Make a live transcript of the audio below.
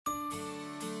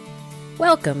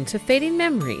Welcome to Fading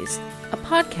Memories, a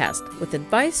podcast with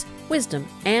advice, wisdom,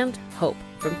 and hope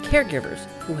from caregivers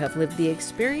who have lived the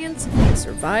experience and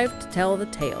survived to tell the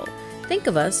tale. Think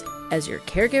of us as your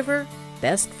caregiver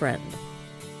best friend.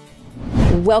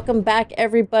 Welcome back,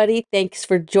 everybody. Thanks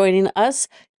for joining us.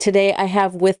 Today I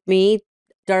have with me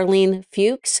Darlene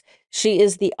Fuchs. She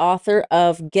is the author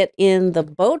of Get in the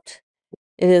Boat.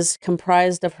 It is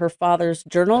comprised of her father's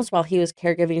journals while he was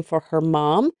caregiving for her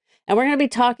mom. And we're going to be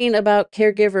talking about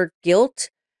caregiver guilt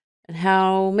and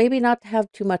how maybe not to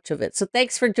have too much of it. So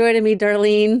thanks for joining me,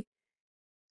 Darlene.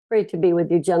 Great to be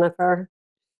with you, Jennifer.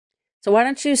 So why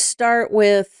don't you start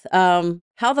with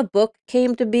how the book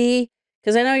came to be?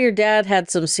 Because I know your dad had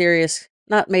some serious,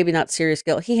 not serious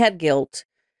guilt. He had guilt.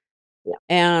 Yeah.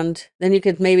 And then you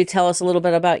could maybe tell us a little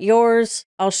bit about yours.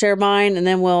 I'll share mine, and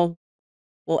then we'll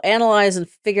analyze and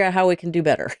figure out how we can do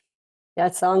better.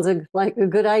 That sounds like a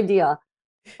good idea.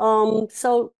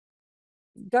 So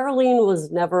Darlene was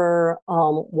never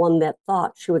one that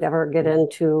thought she would ever get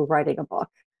into writing a book.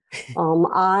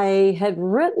 I had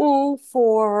written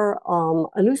for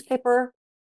a newspaper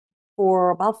for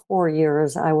about 4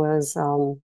 years. I was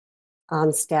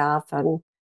on staff, and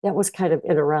that was kind of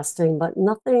interesting, but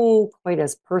nothing quite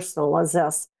as personal as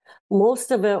this.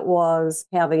 Most of it was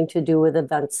having to do with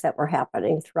events that were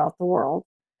happening throughout the world.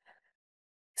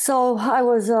 So I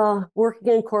was working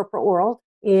in corporate world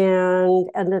and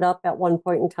ended up at one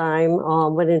point in time,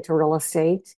 went into real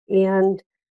estate. And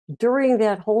during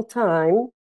that whole time,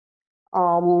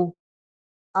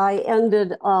 I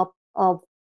ended up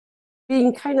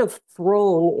being kind of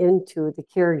thrown into the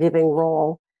caregiving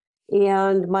role.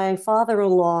 And my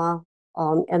father-in-law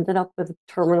ended up with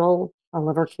terminal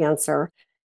liver cancer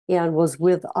and was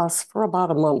with us for about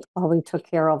a month while we took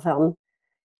care of him.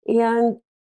 And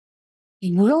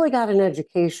really got an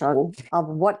education of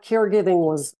what caregiving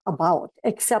was about,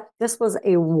 except this was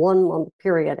a 1 month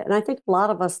period. And I think a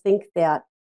lot of us think that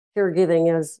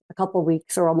caregiving is a couple of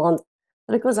weeks or a month,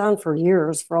 but it goes on for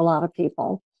years for a lot of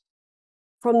people.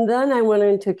 From then, I went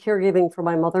into caregiving for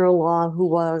my mother-in-law, who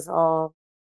was a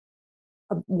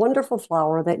wonderful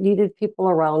flower that needed people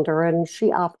around her. And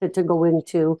she opted to go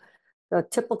into the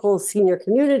typical senior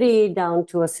community down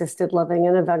to assisted living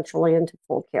and eventually into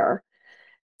full care.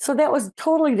 So that was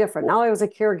totally different. Now I was a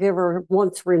caregiver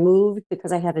once removed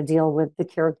because I had to deal with the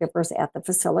caregivers at the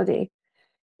facility.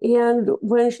 And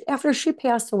after she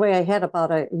passed away, I had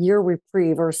about a year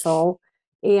reprieve or so.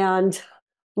 And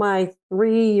my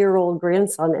 3-year-old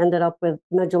grandson ended up with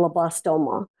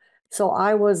medulloblastoma. So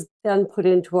I was then put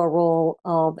into a role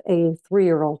of a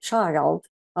 3-year-old child,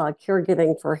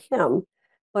 caregiving for him,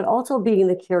 but also being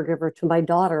the caregiver to my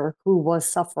daughter who was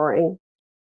suffering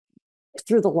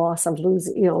through the loss of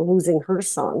losing her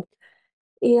son.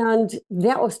 And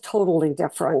that was totally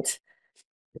different.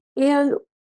 And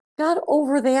got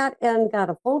over that and got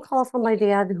a phone call from my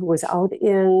dad, who was out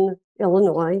in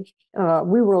Illinois.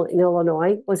 We were in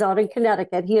Illinois, was out in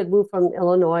Connecticut. He had moved from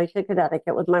Illinois to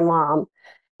Connecticut with my mom,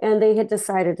 and they had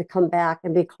decided to come back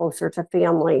and be closer to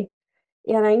family.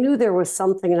 And I knew there was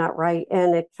something not right,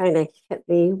 and it kind of hit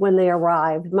me when they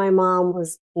arrived. My mom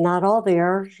was not all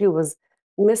there. She was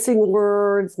missing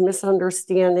words,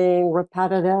 misunderstanding,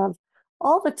 repetitive,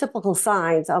 all the typical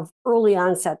signs of early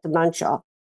onset dementia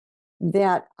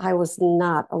that I was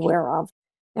not aware of.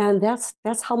 And that's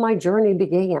how my journey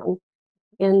began.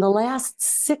 In the last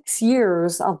 6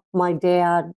 years of my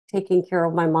dad taking care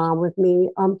of my mom with me,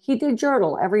 he did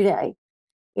journal every day.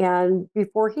 And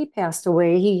before he passed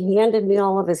away, he handed me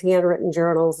all of his handwritten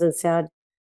journals and said,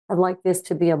 "I'd like this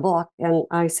to be a book." And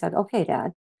I said, "Okay,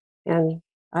 Dad." And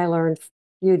I learned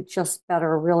you just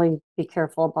better really be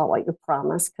careful about what you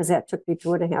promise, because that took me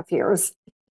 2.5 years.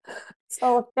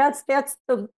 So that's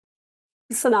the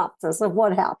synopsis of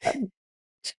what happened.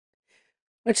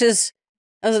 Which is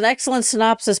an excellent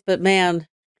synopsis, but man,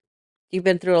 you've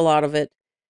been through a lot of it.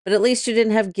 But at least you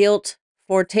didn't have guilt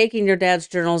for taking your dad's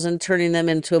journals and turning them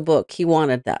into a book. He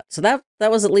wanted that. So that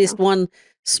was at least one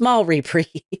small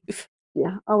reprieve.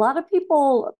 Yeah. A lot of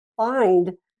people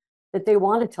find that they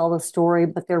want to tell the story,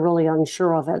 but they're really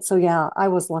unsure of it. So yeah, I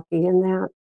was lucky in that.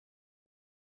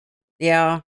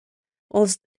 Yeah. Well,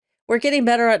 we're getting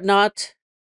better at not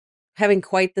having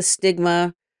quite the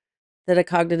stigma that a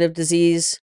cognitive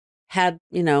disease had,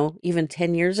 even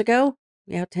 10 years ago.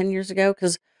 Yeah, 10 years ago.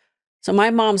 So my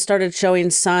mom started showing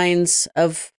signs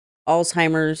of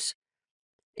Alzheimer's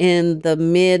in the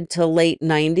mid to late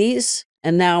 90s.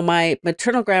 And now my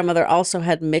maternal grandmother also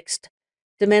had mixed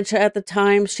dementia at the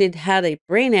time. She'd had a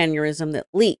brain aneurysm that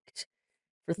leaked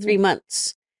for 3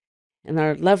 months. And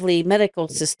our lovely medical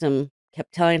system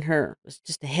kept telling her it was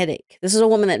just a headache. This is a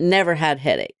woman that never had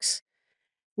headaches.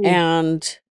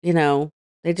 Mm.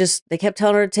 And, they kept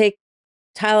telling her to take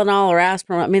Tylenol or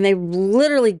aspirin. I mean, they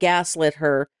literally gaslit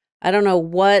her. I don't know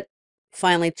what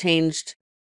finally changed.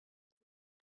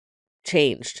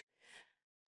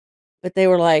 But they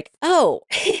were like, oh,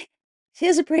 she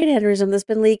has a brain aneurysm that's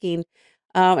been leaking.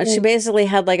 And she Mm. basically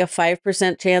had like a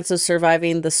 5% chance of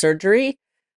surviving the surgery.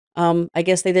 I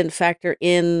guess they didn't factor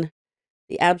in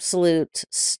the absolute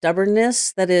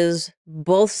stubbornness that is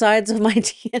both sides of my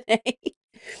DNA.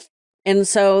 And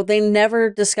so they never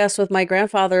discussed with my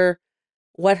grandfather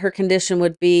what her condition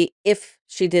would be if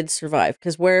she did survive,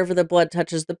 because wherever the blood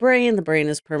touches the brain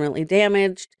is permanently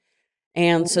damaged.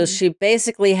 And so Mm. she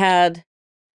basically had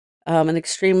an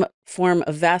extreme form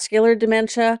of vascular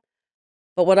dementia.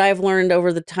 But what I've learned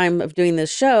over the time of doing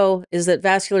this show is that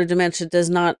vascular dementia does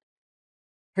not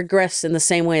progress in the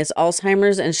same way as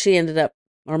Alzheimer's.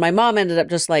 And my mom ended up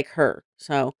just like her.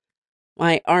 So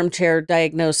my armchair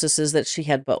diagnosis is that she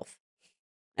had both.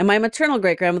 And my maternal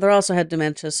great grandmother also had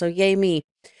dementia. So yay me.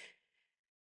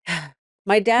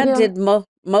 My dad Yeah. did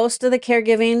most of the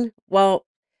caregiving. Well,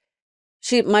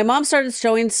 my mom started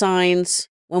showing signs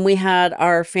when we had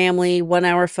our family 1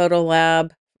 hour photo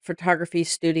lab photography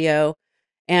studio.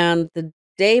 And the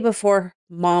day before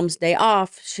mom's day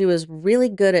off, she was really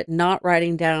good at not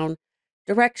writing down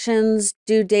directions,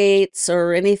 due dates,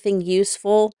 or anything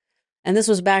useful. And this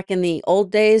was back in the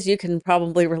old days. You can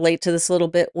probably relate to this a little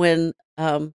bit when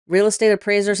real estate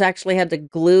appraisers actually had to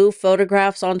glue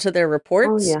photographs onto their Oh,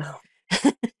 reports. yeah.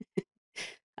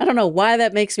 I don't know why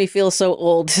that makes me feel so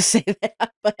old to say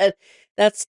that, but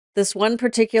that's this one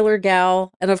particular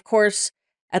gal. And of course,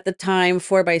 at the time,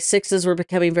 4x6s were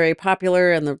becoming very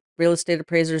popular, and the real estate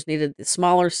appraisers needed the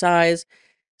smaller size.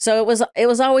 So it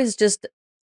was always just,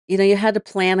 you had to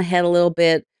plan ahead a little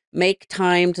bit, make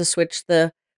time to switch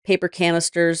the paper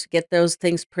canisters, get those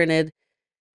things printed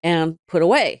and put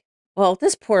away. Well,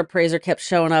 this poor appraiser kept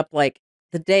showing up like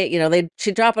the day,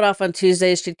 she'd drop it off on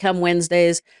Tuesdays, she'd come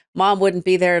Wednesdays, mom wouldn't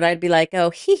be there, and I'd be like, oh,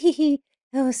 hee hee hee,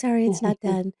 oh, sorry, it's not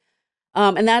done.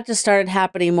 And that just started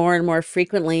happening more and more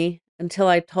frequently until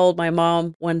I told my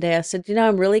mom one day, I said,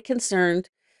 I'm really concerned.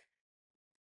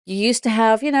 You used to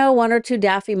have, 1 or 2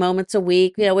 daffy moments a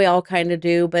week. We all kind of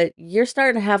do, but you're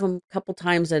starting to have them a couple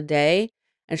times a day.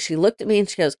 And she looked at me and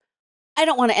she goes, I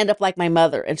don't want to end up like my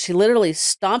mother. And she literally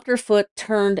stomped her foot,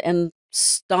 turned, and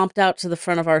stomped out to the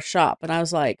front of our shop. And I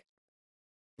was like,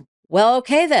 well,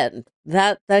 okay, then.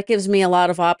 That gives me a lot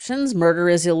of options. Murder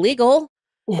is illegal.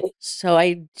 So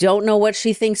I don't know what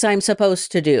she thinks I'm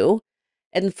supposed to do.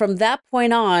 And from that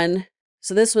point on,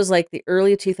 so this was like the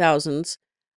early 2000s,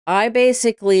 I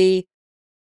basically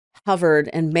hovered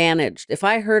and managed. If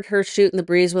I heard her shooting the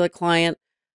breeze with a client,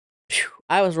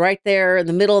 I was right there in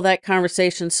the middle of that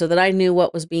conversation so that I knew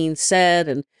what was being said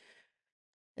and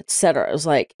etc.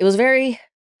 It was very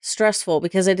stressful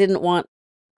because I didn't want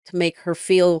to make her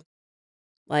feel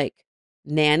like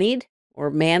nannied or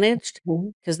managed,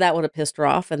 Mhm. because that would have pissed her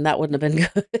off and that wouldn't have been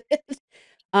good.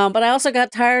 But I also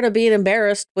got tired of being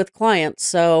embarrassed with clients.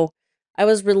 So I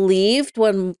was relieved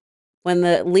when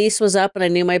the lease was up and I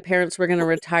knew my parents were going to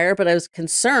retire, but I was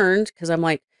concerned because I'm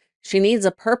like, she needs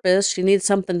a purpose. She needs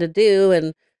something to do.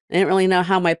 And I didn't really know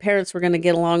how my parents were going to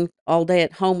get along all day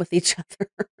at home with each other.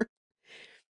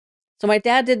 So my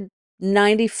dad did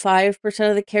 95%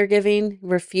 of the caregiving,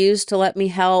 refused to let me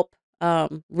help,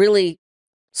 really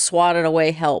swatted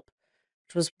away help,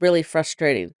 which was really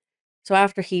frustrating. So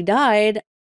after he died,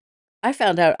 I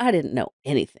found out I didn't know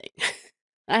anything.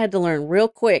 I had to learn real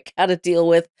quick how to deal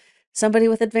with somebody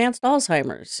with advanced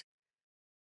Alzheimer's.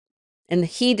 And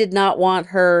he did not want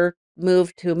her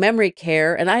moved to memory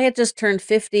care. And I had just turned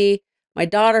 50. My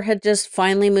daughter had just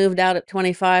finally moved out at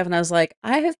 25. And I was like,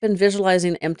 I have been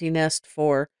visualizing empty nest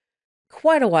for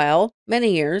quite a while,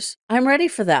 many years. I'm ready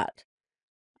for that.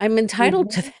 I'm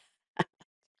entitled to Mhm. that.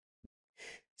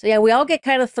 So, yeah, we all get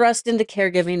kind of thrust into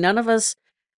caregiving. None of us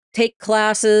take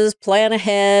classes, plan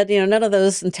ahead, none of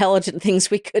those intelligent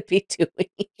things we could be doing.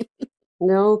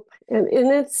 Nope. And it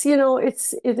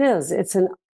is.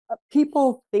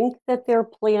 People think that they're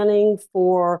planning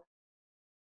for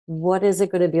what is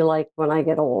it going to be like when I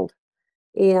get old.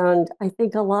 And I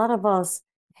think a lot of us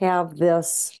have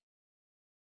this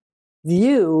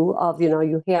view of,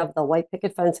 you have the white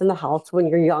picket fence in the house when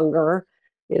you're younger,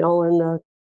 and the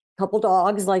couple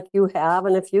dogs like you have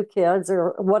and a few kids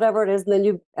or whatever it is. And then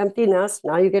you empty nest.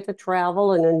 Now you get to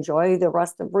travel and enjoy the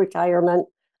rest of retirement.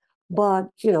 But,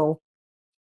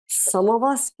 some of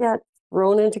us get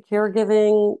thrown into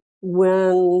caregiving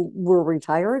when we're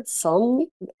retired, some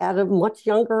at a much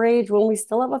younger age when we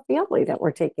still have a family that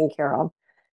we're taking care of.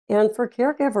 And for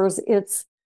caregivers, it's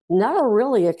never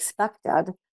really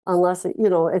expected. unless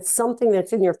it's something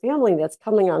that's in your family that's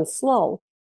coming on slow.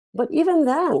 But even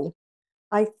then,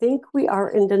 I think we are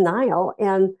in denial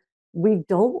and we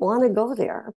don't want to go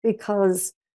there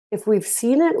because if we've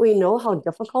seen it, we know how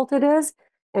difficult it is.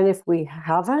 And if we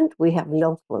haven't, we have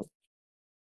no clue.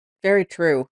 Very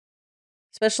true.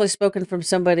 Especially spoken from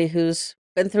somebody who's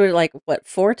been through it like what,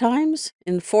 4 times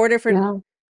in 4 different Yeah. And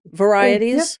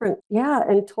varieties. different, yeah,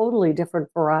 and totally different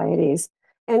varieties.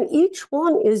 And each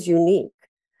one is unique.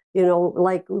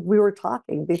 Like we were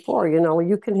talking before,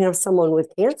 you can have someone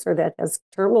with cancer that has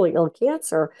terminally ill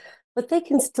cancer, but they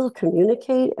can still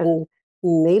communicate and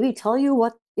maybe tell you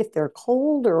what if they're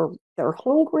cold or they're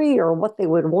hungry or what they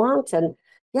would want. And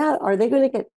yeah, are they going to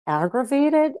get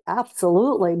aggravated?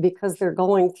 Absolutely, because they're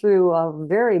going through a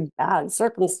very bad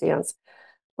circumstance.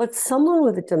 But someone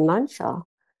with dementia,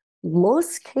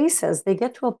 most cases, they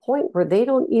get to a point where they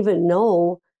don't even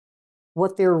know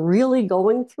what they're really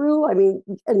going through. I mean,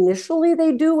 initially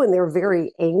they do, and they're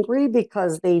very angry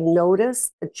because they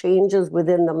notice the changes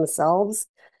within themselves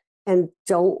and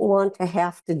don't want to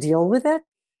have to deal with it,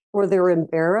 or they're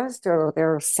embarrassed, or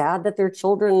they're sad that their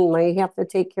children might have to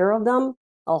take care of them,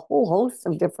 a whole host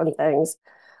of different things.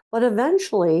 But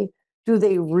eventually, do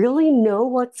they really know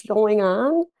what's going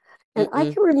on? And I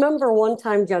Mm-mm. can remember one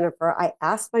time, Jennifer, I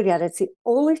asked my dad, it's the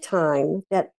only time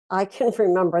that I can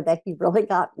remember that he really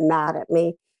got mad at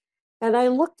me. And I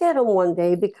looked at him one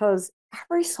day because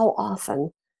every so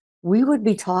often we would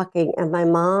be talking and my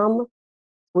mom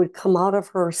would come out of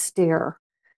her stare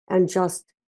and just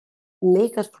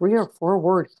make a 3 or 4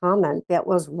 word comment that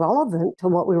was relevant to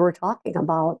what we were talking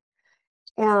about.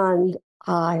 And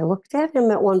I looked at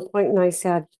him at one point and I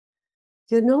said,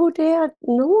 Dad,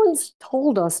 no one's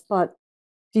told us, but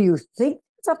do you think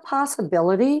it's a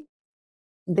possibility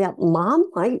that mom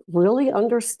might really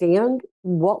understand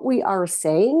what we are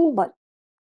saying, but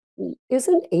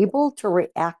isn't able to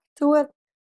react to it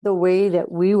the way that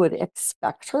we would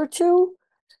expect her to?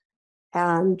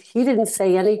 And he didn't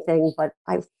say anything, but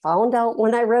I found out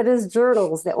when I read his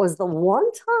journals that was the one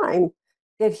time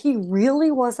that he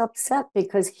really was upset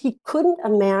because he couldn't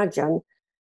imagine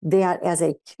that as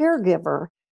a caregiver,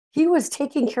 he was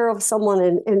taking care of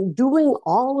someone and doing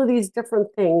all of these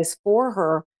different things for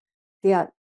her that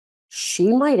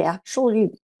she might actually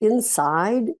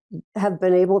inside have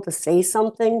been able to say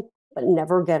something but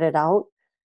never get it out.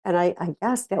 And I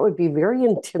guess that would be very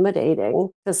intimidating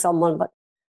to someone, but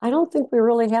I don't think we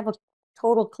really have a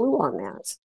total clue on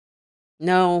that.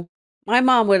 No, my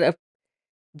mom would have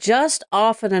just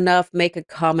often enough make a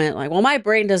comment like, well, my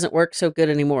brain doesn't work so good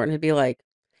anymore. And it'd be like,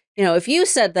 if you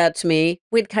said that to me,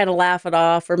 we'd kind of laugh it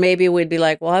off. Or maybe we'd be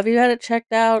like, well, have you had it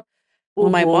checked out?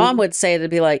 Well, my mom Mm-hmm. would say it, it'd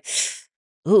be like,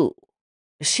 ooh,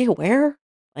 is she aware?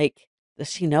 Like, does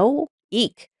she know?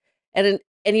 Eek. And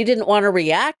you didn't want to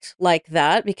react like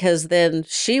that because then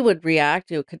she would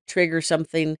react. It could trigger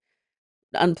something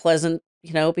unpleasant,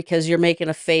 because you're making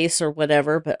a face or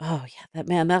whatever. But oh yeah,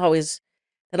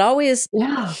 that always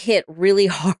Yeah. hit really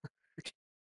hard.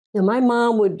 And my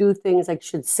mom would do things like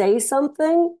she'd say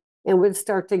something and would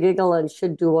start to giggle and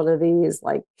she'd do one of these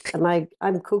like,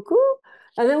 I'm cuckoo?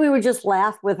 And then we would just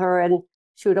laugh with her and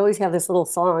she would always have this little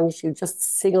song. She'd just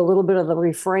sing a little bit of the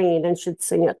refrain and she'd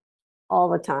sing it all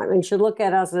the time. And she'd look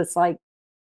at us and it's like,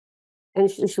 and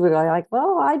she would be like,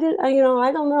 well, I don't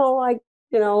know.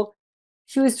 You know,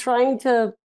 she was trying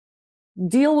to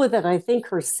deal with it, I think,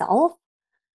 herself.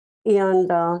 And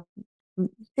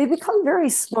they become very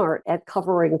smart at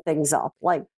covering things up.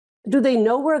 Like, do they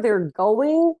know where they're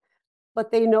going?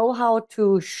 But they know how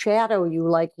to shadow you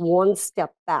like one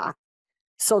step back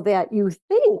so that you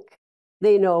think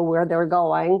they know where they're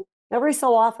going. Every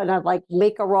so often, I'd like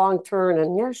make a wrong turn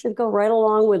and yeah, she'd go right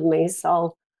along with me.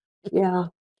 So, yeah,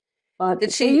 but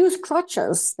Did they she? use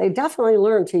crutches. They definitely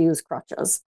learn to use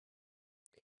crutches.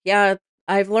 Yeah,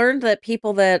 I've learned that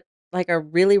people that like are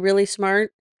really, really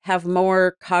smart have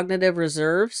more cognitive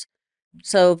reserves.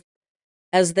 So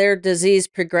as their disease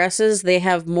progresses, they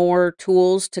have more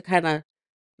tools to kind of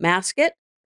mask it.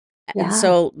 And Yeah,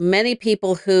 so many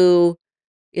people who,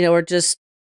 are just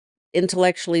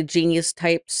intellectually genius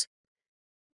types,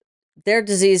 their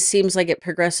disease seems like it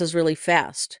progresses really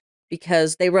fast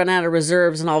because they run out of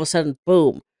reserves and all of a sudden,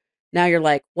 boom. Now you're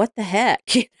like, what the heck?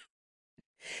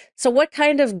 So what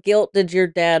kind of guilt did your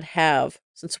dad have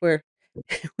since we're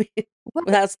well,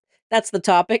 that's the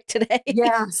topic today?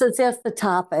 yeah. Since that's the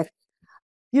topic,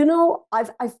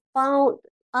 I found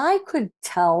I could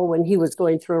tell when he was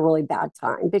going through a really bad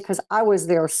time because I was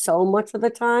there so much of the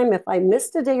time. If I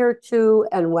missed a day or two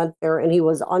and went there and he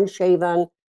was unshaven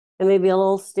and maybe a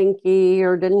little stinky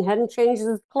or didn't hadn't changed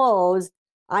his clothes,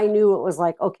 I knew it was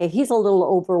like, okay, he's a little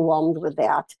overwhelmed with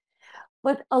that.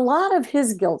 But a lot of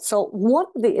his guilt. So, one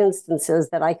of the instances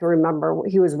that I can remember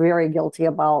he was very guilty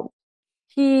about,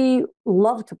 he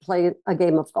loved to play a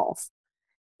game of golf.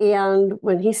 And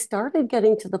when he started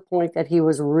getting to the point that he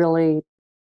was really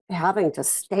having to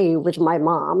stay with my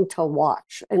mom to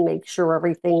watch and make sure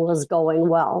everything was going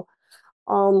well,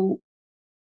 um,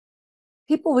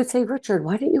 people would say, Richard,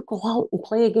 why don't you go out and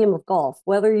play a game of golf?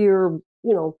 Whether you're,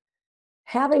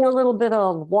 having a little bit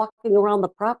of walking around the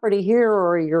property here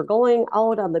or you're going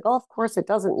out on the golf course, it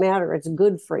doesn't matter. It's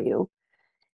good for you.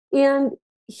 And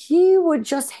he would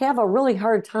just have a really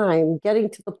hard time getting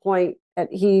to the point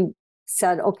that he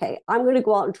said, okay, I'm going to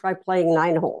go out and try playing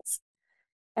 9 holes.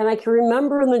 And I can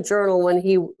remember in the journal when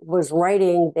he was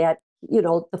writing that,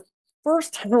 the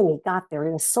first time he got there,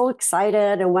 he was so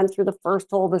excited and went through the first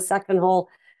hole, the second hole.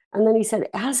 And then he said,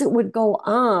 as it would go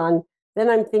on, then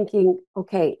I'm thinking,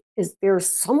 okay, is there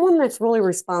someone that's really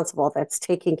responsible that's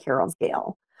taking care of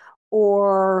Gail?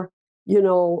 Or, you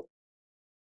know,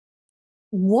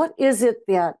 what is it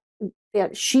that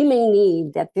she may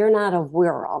need that they're not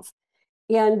aware of?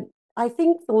 And I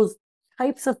think those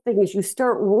types of things, you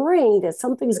start worrying that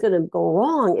something's going to go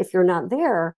wrong if you're not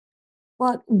there.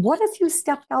 But what if you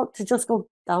stepped out to just go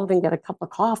down and get a cup of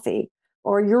coffee,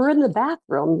 or you're in the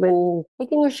bathroom and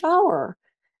taking a shower?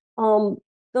 Um,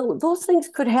 those things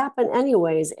could happen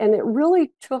anyways. And it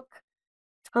really took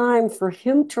time for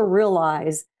him to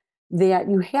realize that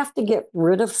you have to get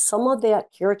rid of some of that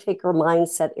caretaker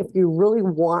mindset if you really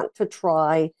want to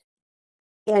try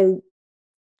and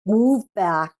move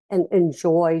back and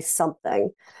enjoy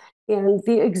something. And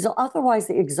otherwise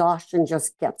the exhaustion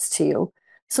just gets to you.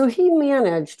 So he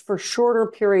managed for shorter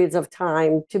periods of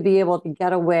time to be able to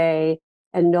get away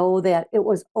and know that it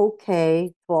was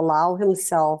okay to allow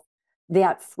himself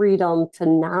that freedom to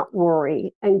not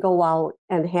worry and go out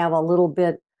and have a little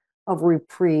bit of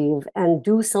reprieve and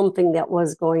do something that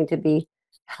was going to be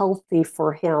healthy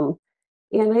for him.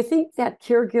 And I think that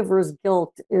caregiver's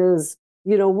guilt is,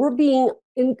 we're being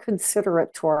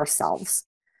inconsiderate to ourselves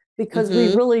because we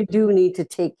Mm-hmm. really do need to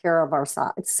take care of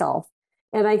ourselves.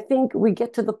 And I think we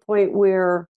get to the point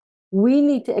where we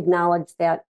need to acknowledge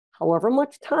that however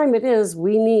much time it is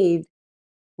we need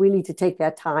to take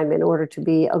that time in order to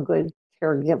be a good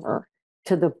caregiver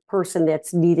to the person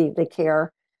that's needing the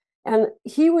care. And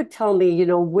he would tell me,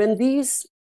 when these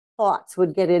thoughts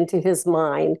would get into his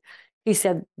mind, he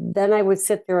said, then I would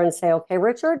sit there and say, okay,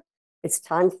 Richard, it's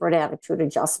time for an attitude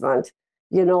adjustment.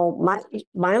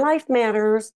 My life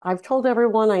matters. I've told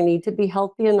everyone I need to be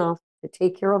healthy enough to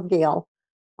take care of Gail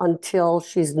until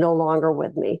she's no longer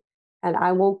with me. And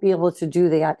I won't be able to do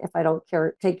that if I don't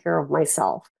take care of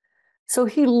myself. So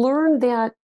he learned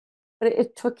that, but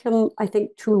it took him, I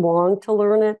think, too long to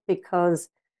learn it because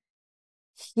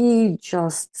he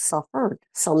just suffered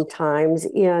sometimes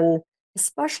in,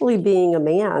 especially being a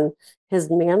man, his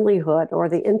manlyhood or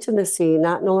the intimacy,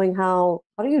 not knowing how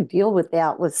do you deal with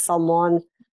that with someone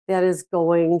that is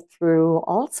going through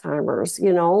Alzheimer's.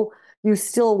 You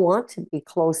still want to be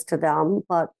close to them,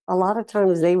 but a lot of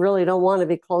times they really don't want to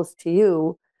be close to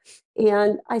you.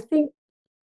 And I think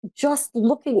just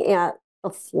looking at the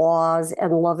flaws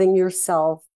and loving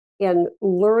yourself and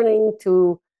learning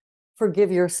to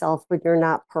forgive yourself when you're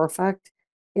not perfect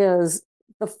is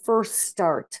the first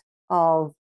start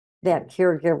of that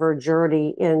caregiver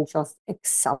journey in just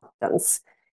acceptance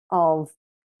of,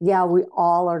 yeah, we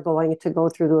all are going to go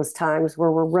through those times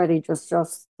where we're ready to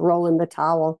just throw in the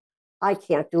towel. I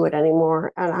can't do it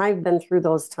anymore. And I've been through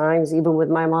those times, even with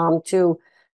my mom too.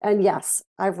 And yes,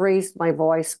 I've raised my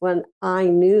voice when I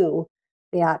knew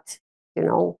that,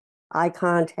 eye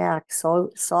contact, so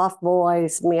soft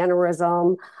voice,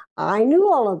 mannerism. I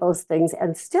knew all of those things,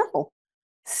 and still,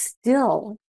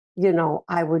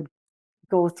 I would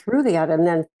go through that and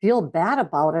then feel bad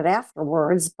about it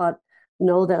afterwards, but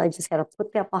know that I just had to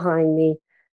put that behind me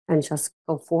and just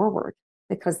go forward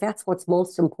because that's what's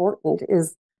most important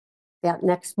is that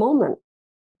next moment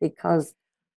because,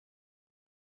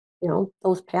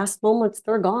 those past moments,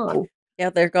 they're gone. Yeah,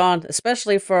 they're gone,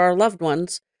 especially for our loved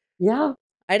ones. Yeah.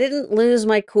 I didn't lose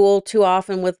my cool too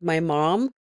often with my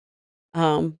mom,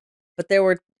 but there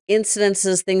were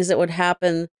incidences, things that would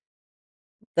happen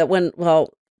that one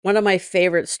of my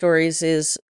favorite stories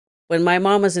is when my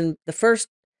mom was in the first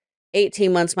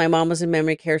 18 months, my mom was in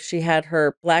memory care. She had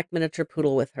her black miniature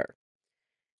poodle with her.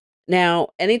 Now,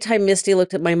 anytime Misty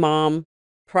looked at my mom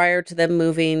prior to them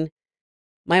moving,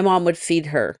 my mom would feed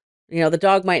her. The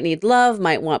dog might need love,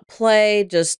 might want play,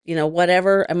 just,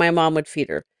 whatever. And my mom would feed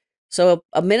her. So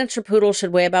a miniature poodle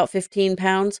should weigh about 15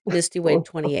 pounds. Misty weighed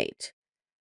 28.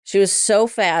 She was so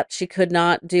fat she could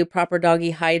not do proper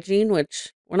doggy hygiene,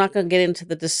 which we're not going to get into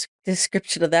the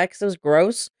description of that because it was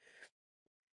gross.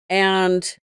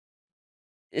 And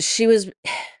she was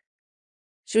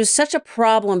she was such a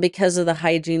problem because of the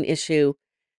hygiene issue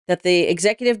that the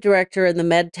executive director and the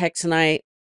med techs and I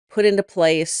put into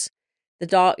place. The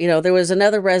dog, there was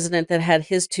another resident that had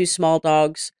his two small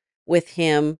dogs with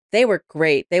him. They were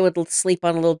great. They would sleep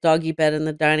on a little doggy bed in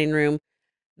the dining room.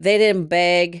 They didn't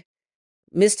beg.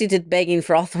 Misty did begging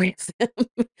for all three of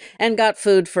them and got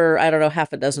food for, I don't know,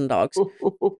 half a dozen dogs.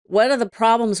 One of the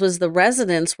problems was the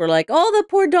residents were like, oh, the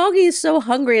poor doggy is so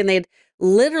hungry. And they'd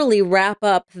literally wrap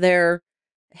up their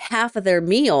half of their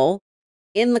meal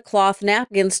in the cloth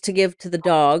napkins to give to the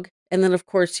dog. And then, of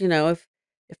course, if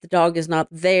the dog is not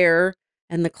there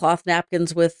and the cloth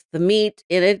napkins with the meat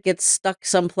in it gets stuck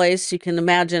someplace, you can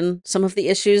imagine some of the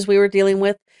issues we were dealing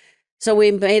with. So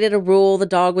we made it a rule the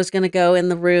dog was going to go in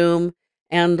the room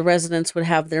and the residents would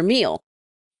have their meal.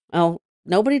 Well,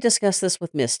 nobody discussed this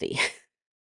with Misty.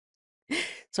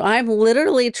 So I'm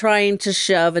literally trying to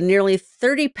shove a nearly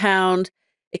 30-pound,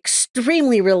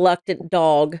 extremely reluctant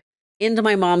dog into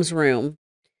my mom's room.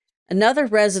 Another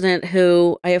resident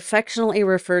who I affectionately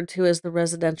referred to as the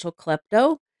residential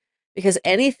klepto, because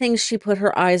anything she put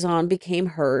her eyes on became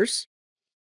hers.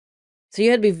 So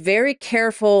you had to be very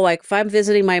careful. Like if I'm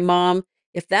visiting my mom,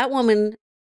 if that woman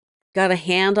got a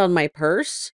hand on my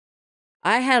purse,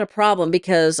 I had a problem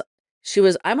because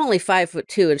I'm only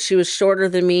 5'2" and she was shorter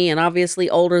than me and obviously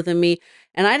older than me.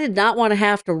 And I did not want to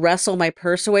have to wrestle my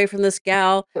purse away from this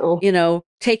gal, Oh,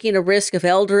 taking a risk of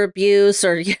elder abuse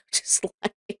or just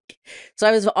like, so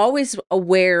I was always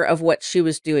aware of what she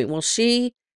was doing. Well,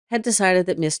 she had decided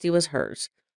that Misty was hers.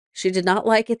 She did not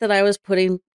like it that I was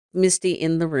putting Misty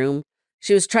in the room.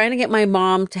 She was trying to get my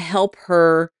mom to help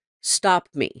her stop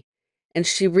me. And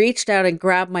she reached out and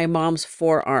grabbed my mom's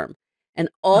forearm. And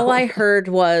all I heard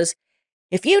was,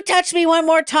 if you touch me one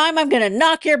more time, I'm going to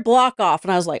knock your block off.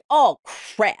 And I was like, oh,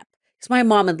 crap. Because my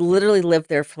mom had literally lived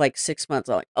there for like 6 months.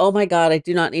 I'm like, oh my God, I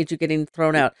do not need you getting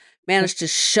thrown out. Managed to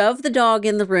shove the dog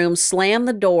in the room, slam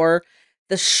the door.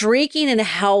 The shrieking and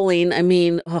howling, I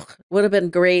mean, would have been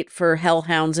great for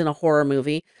hellhounds in a horror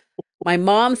movie. My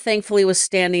mom, thankfully, was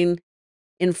standing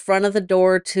in front of the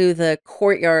door to the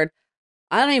courtyard.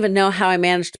 I don't even know how I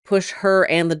managed to push her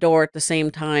and the door at the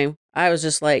same time. I was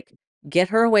just like, get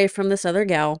her away from this other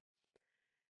gal.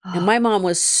 And my mom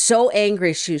was so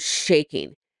angry, she was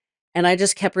shaking. And I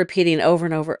just kept repeating over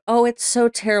and over, oh, it's so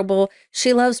terrible.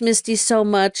 She loves Misty so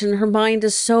much, and her mind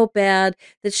is so bad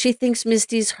that she thinks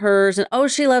Misty's hers. And oh,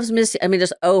 she loves Misty. I mean,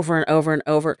 just over and over and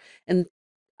over. And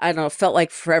I don't know, it felt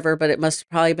like forever, but it must have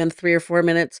probably been 3 or 4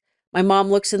 minutes. My mom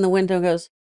looks in the window and goes,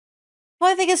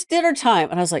 well, I think it's dinner time.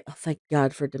 And I was like, oh, thank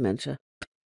God for dementia.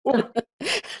 I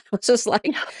was just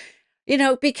like,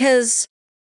 yeah. because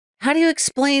how do you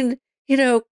explain,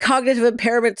 cognitive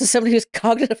impairment to somebody who's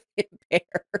cognitively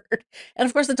impaired? And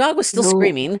of course, the dog was still No,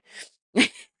 screaming.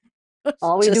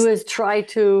 all we do Just, is try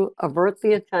to avert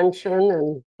the attention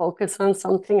and focus on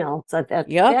something else. That that,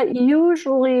 yep, that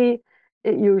usually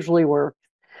it usually works.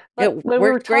 But it when we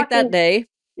were worked great that talking, day.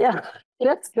 yeah,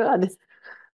 that's good.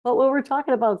 But when we're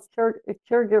talking about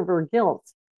caregiver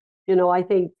guilt, I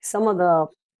think some of the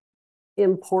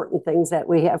important things that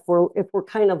we have, if we're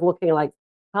kind of looking like,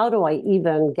 how do I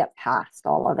even get past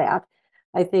all of that?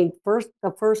 I think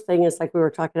the first thing is like we were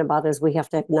talking about is we have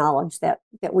to acknowledge that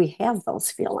we have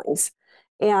those feelings.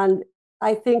 And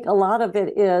I think a lot of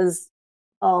it is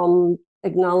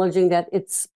acknowledging that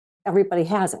everybody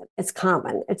has it. It's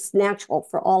common. It's natural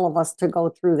for all of us to go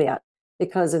through that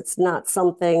because it's not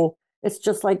something, it's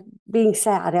just like being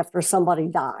sad after somebody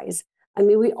dies. I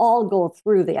mean, we all go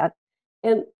through that.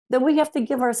 And then we have to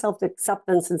give ourselves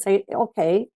acceptance and say,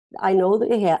 okay, I know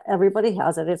that everybody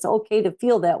has it. It's okay to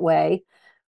feel that way.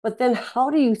 But then how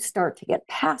do you start to get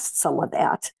past some of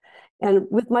that? And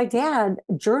with my dad,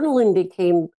 journaling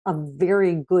became a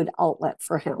very good outlet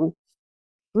for him.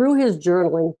 Through his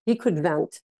journaling, he could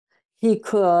vent. He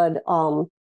could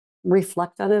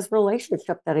reflect on his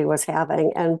relationship that he was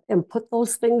having and put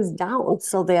those things down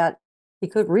so that he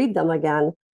could read them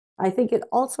again. I think it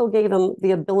also gave him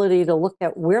the ability to look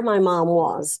at where my mom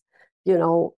was, you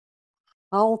know,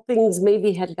 how things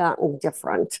maybe had gotten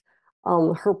different,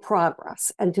 her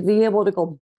progress, and to be able to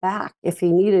go back if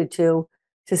he needed to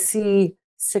see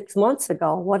 6 months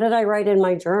ago, what did I write in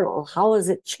my journal? How has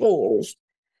it changed?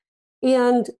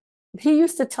 And he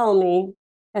used to tell me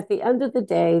at the end of the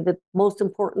day, the most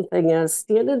important thing is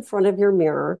stand in front of your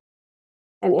mirror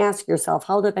and ask yourself,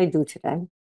 how did I do today?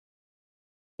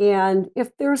 And if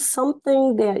there's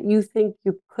something that you think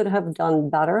you could have done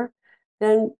better,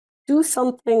 then do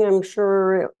something. I'm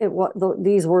sure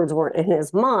these words weren't in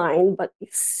his mind, but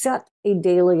set a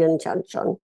daily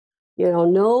intention.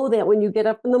 Know that when you get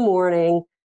up in the morning,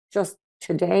 just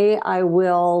today I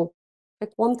will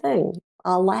pick one thing.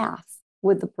 I'll laugh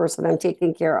with the person I'm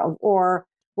taking care of, or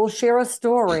we'll share a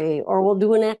story, or we'll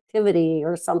do an activity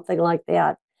or something like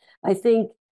that. I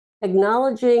think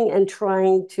acknowledging and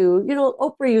trying to,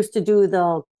 Oprah used to do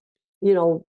you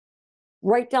know,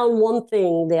 write down one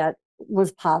thing that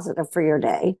was positive for your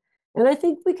day. And I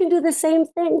think we can do the same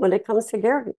thing when it comes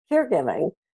to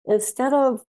caregiving. Instead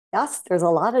of, yes, there's a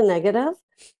lot of negative,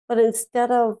 but instead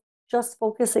of just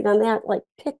focusing on that, like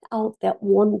pick out that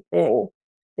one thing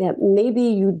that maybe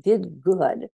you did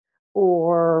good,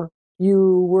 or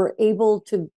you were able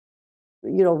to,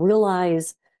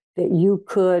 realize that you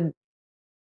could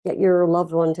get your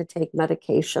loved one to take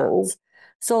medications.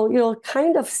 So,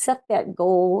 kind of set that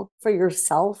goal for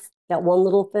yourself, that one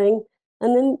little thing.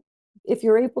 And then if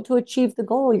you're able to achieve the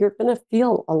goal, you're going to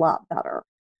feel a lot better.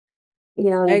 I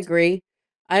And agree.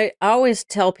 I always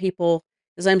tell people,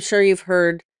 as I'm sure you've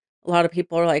heard, a lot of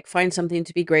people are like, find something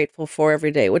to be grateful for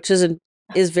every day, which is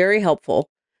very helpful.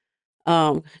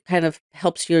 Kind of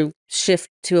helps you shift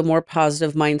to a more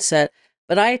positive mindset.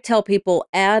 But I tell people,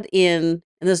 add in,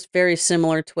 and this is very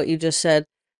similar to what you just said,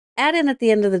 add in at the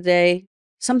end of the day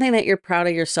something that you're proud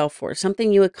of yourself for,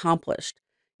 something you accomplished.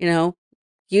 You know,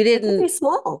 you it can didn't, be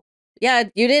small. yeah,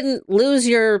 you didn't lose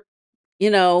your, you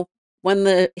know, when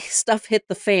the stuff hit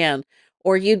the fan,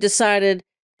 or you decided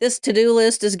this to-do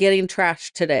list is getting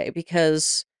trashed today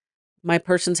because my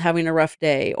person's having a rough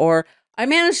day, or I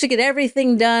managed to get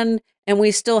everything done and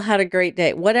we still had a great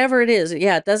day. Whatever it is.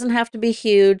 Yeah, it doesn't have to be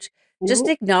huge. Just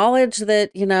No. acknowledge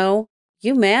that,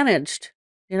 you managed.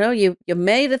 You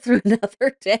made it through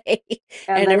another day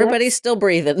And and the everybody's next still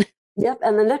breathing. Yep,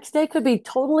 and the next day could be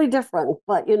totally different,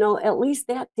 but at least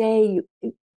that day,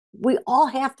 we all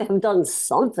have to have done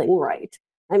something right.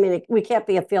 I mean, we can't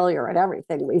be a failure at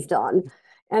everything we've done.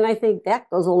 And I think that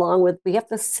goes along with we have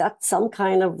to set some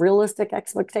kind of realistic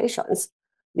expectations.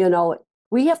 You know,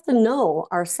 we have to know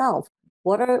ourselves,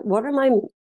 what are my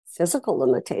physical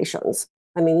limitations?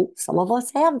 I mean, some of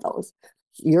us have those.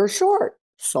 You're short,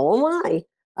 so am I.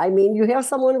 I mean, you have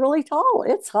someone really tall.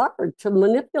 It's hard to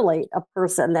manipulate a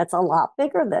person that's a lot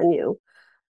bigger than you.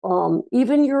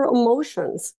 Even your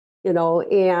emotions,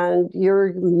 and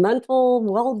your mental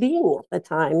well being at the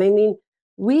time. I mean,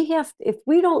 if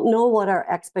we don't know what our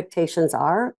expectations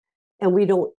are and we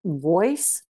don't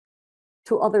voice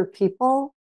to other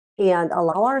people and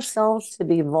allow ourselves to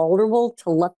be vulnerable to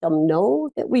let them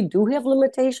know that we do have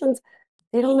limitations,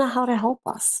 they don't know how to help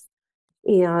us.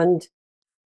 And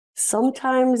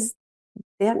sometimes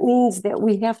that means that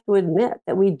we have to admit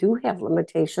that we do have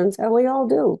limitations, and we all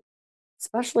do,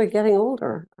 especially getting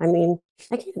older. I mean,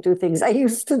 I can't do things I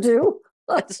used to do.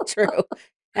 That's true.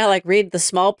 I like read the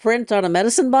small print on a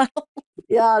medicine bottle.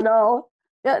 Yeah, no,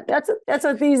 that's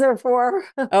what these are for.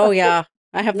 Oh yeah.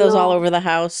 I have You those all know, over the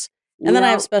house. And then I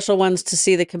have yeah, special ones to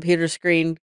see the computer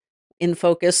screen in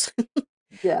focus.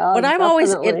 yeah, What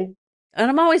definitely.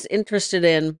 I'm always interested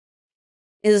in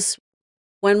is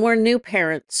when we're new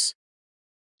parents,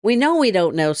 we know we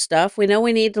don't know stuff. We know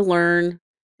we need to learn.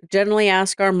 Generally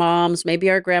ask our moms, maybe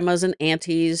our grandmas and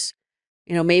aunties,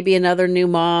 maybe another new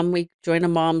mom. We join a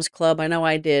mom's club. I know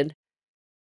I did.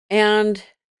 And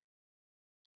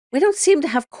we don't seem to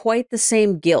have quite the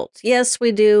same guilt. Yes,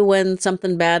 we do when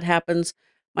something bad happens.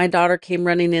 My daughter came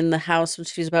running in the house when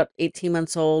she was about 18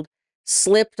 months old,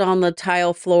 slipped on the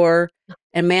tile floor,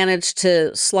 and managed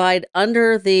to slide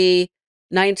under the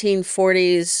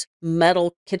 1940s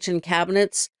metal kitchen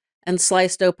cabinets and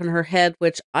sliced open her head,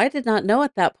 which I did not know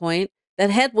at that point that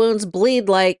head wounds bleed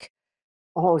like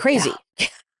Oh yeah, crazy.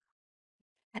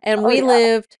 And oh we yeah.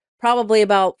 lived probably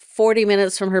about 40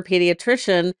 minutes from her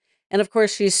pediatrician. And of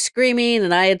course, she's screaming.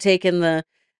 And I had taken the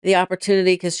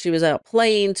opportunity because she was out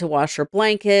playing to wash her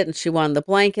blanket and she wanted the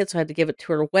blanket. So I had to give it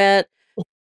to her wet.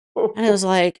 And it was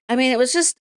like, I mean, it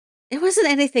wasn't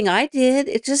anything I did.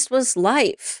 It just was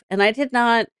life. And I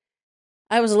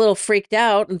was a little freaked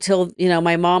out until,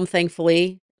 my mom,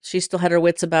 thankfully, she still had her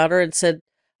wits about her and said,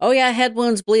 "Oh yeah, head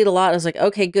wounds bleed a lot." I was like,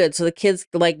 "Okay, good." So the kid's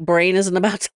like brain isn't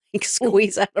about to like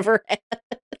squeeze out of her head.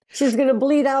 She's gonna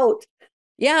bleed out.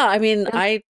 Yeah, I mean, Yeah.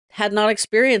 I had not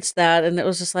experienced that, and it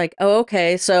was just like, "Oh,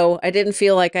 okay." So I didn't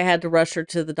feel like I had to rush her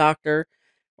to the doctor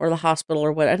or the hospital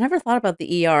or what. I never thought about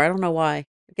the ER. I don't know why.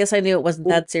 I guess I knew it wasn't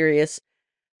that serious.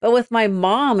 But with my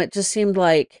mom, it just seemed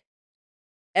like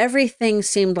everything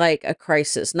seemed like a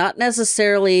crisis. Not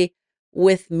necessarily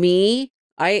with me.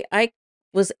 I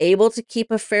was able to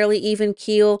keep a fairly even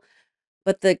keel,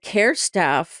 but the care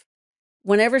staff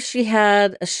whenever she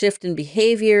had a shift in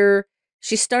behavior,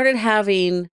 she started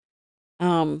having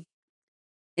um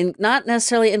not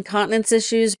necessarily incontinence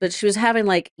issues, but she was having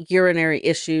like urinary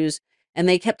issues. And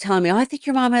they kept telling me, "Oh, I think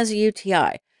your mom has a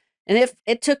UTI." And if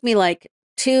it took me like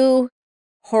two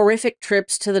horrific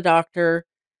trips to the doctor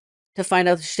to find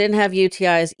out that she didn't have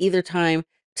UTIs either time,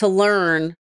 to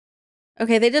learn,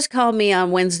 okay, they just called me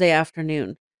on Wednesday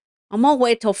afternoon. I'm gonna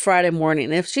wait till Friday morning.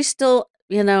 And if she's still,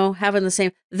 having the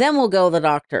same, then we'll go to the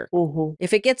doctor. Mm-hmm.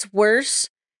 If it gets worse,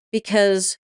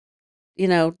 because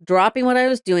dropping what I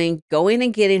was doing, going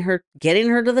and getting her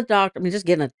to the doctor. I mean, just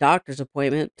getting a doctor's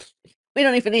appointment. We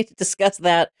don't even need to discuss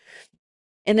that.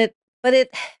 And it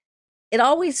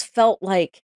always felt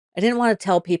like I didn't want to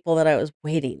tell people that I was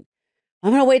waiting. I'm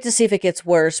going to wait to see if it gets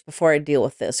worse before I deal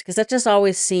with this, because that just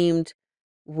always seemed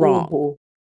wrong. Mm-hmm.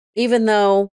 Even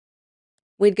though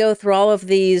we'd go through all of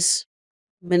these,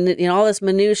 all this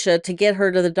minutia to get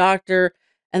her to the doctor,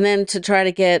 and then to try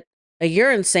to get a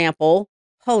urine sample.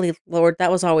 Holy Lord, that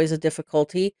was always a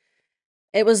difficulty.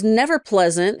 It was never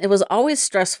pleasant. It was always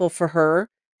stressful for her.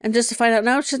 And just to find out,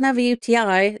 no, she doesn't have a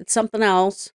UTI. It's something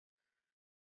else.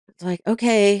 It's like,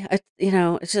 okay,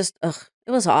 it's just, ugh,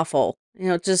 it was awful.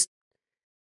 Just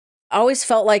always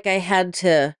felt like I had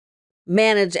to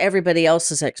manage everybody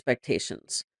else's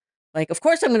expectations. Like, of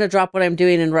course, I'm going to drop what I'm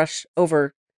doing and rush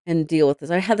over and deal with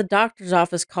this. I had the doctor's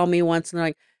office call me once, and they're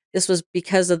like, this was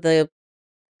because of the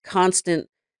constant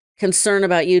concern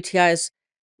about UTIs.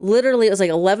 Literally, it was like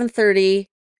 11:30.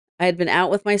 I had been out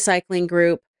with my cycling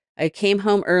group. I came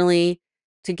home early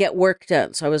to get work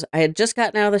done. So I had just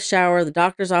gotten out of the shower. The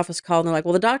doctor's office called, and they're like,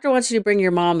 "Well, the doctor wants you to bring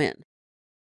your mom in."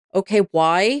 Okay,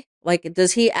 why? Like,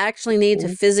 does he actually need to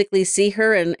physically see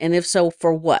her? And if so,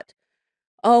 for what?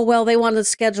 Oh, well, they want to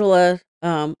schedule an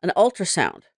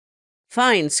ultrasound.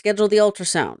 Fine, schedule the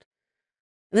ultrasound.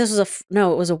 And this was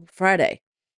no, it was a Friday.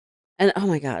 And oh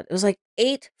my God, it was like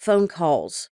 8 phone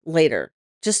calls later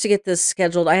just to get this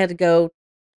scheduled. I had to go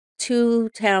 2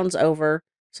 towns over,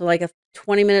 so like a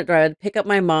 20-minute drive to pick up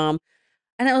my mom.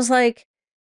 And it was like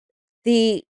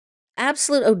the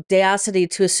absolute audacity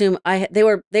to assume they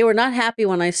were not happy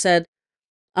when I said,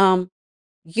 um,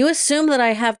 "You assume that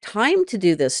I have time to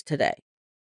do this today."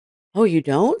 "Oh, you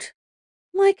don't?"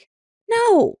 I'm like,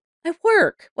 "No, I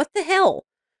work. What the hell?"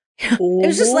 It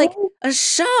was just like Mm-hmm. a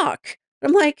shock.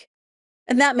 I'm like,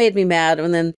 and that made me mad.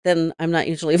 And then I'm not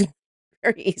usually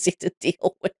very easy to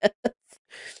deal with. And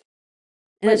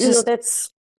But it's just,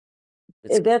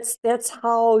 it's, that's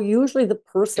how usually the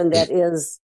person that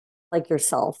is like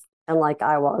yourself and like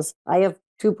I was. I have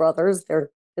two brothers. They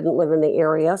didn't live in the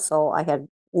area, so I had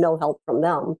no help from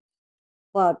them.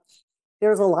 But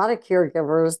there's a lot of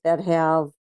caregivers that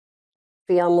have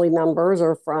family members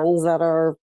or friends that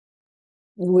are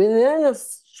within a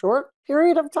short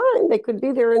period of time. They could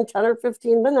be there in 10 or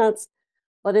 15 minutes,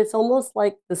 but it's almost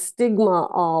like the stigma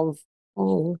of,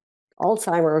 oh,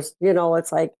 Alzheimer's.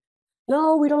 It's like,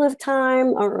 no, we don't have time,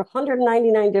 or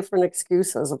 199 different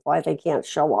excuses of why they can't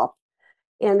show up.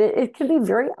 And it can be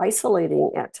very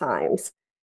isolating at times.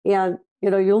 And,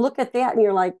 you look at that and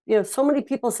you're like, so many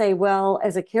people say, well,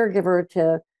 as a caregiver,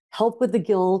 to help with the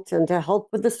guilt and to help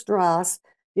with the stress,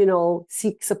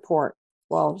 seek support.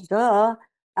 Well, duh,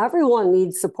 everyone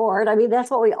needs support. I mean, that's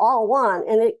what we all want.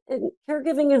 And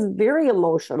caregiving is very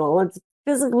emotional, it's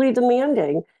physically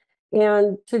demanding.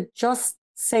 And to just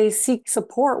say seek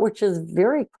support, which is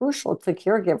very crucial to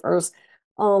caregivers,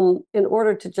 in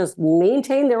order to just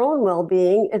maintain their own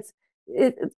well-being,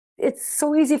 it, it's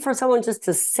so easy for someone just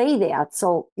to say that.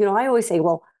 So, I always say,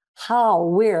 well, how,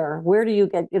 where do you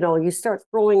get, you start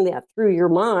throwing that through your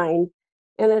mind.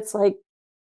 And it's like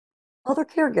other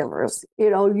caregivers,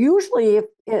 usually if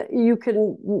you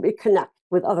can connect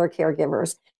with other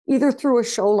caregivers, either through a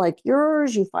show like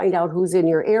yours, you find out who's in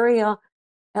your area,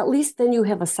 at least then you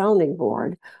have a sounding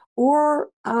board. Or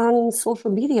on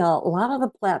social media, a lot of the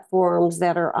platforms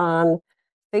that are on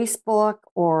Facebook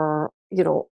or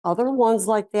other ones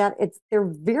like that, they're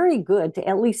very good to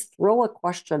at least throw a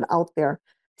question out there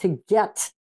to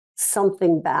get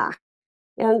something back.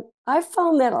 And I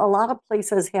found that a lot of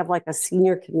places have like a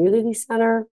senior community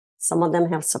center. Some of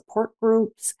them have support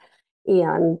groups,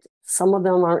 and some of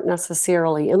them aren't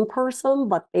necessarily in person,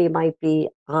 but they might be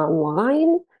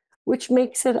online, which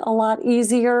makes it a lot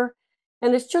easier.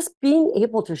 And it's just being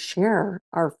able to share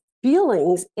our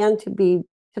feelings and to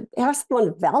have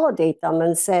someone validate them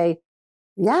and say,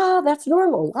 yeah, that's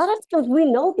normal. A lot of times we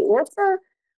know the answer,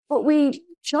 but we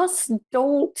just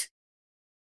don't,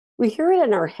 we hear it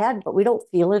in our head, but we don't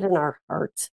feel it in our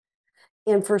heart.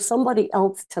 And for somebody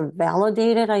else to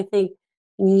validate it, I think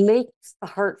makes the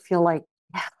heart feel like,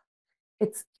 yeah,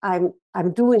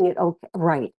 I'm doing it okay,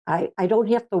 right. I don't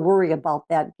have to worry about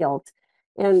that guilt.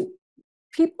 And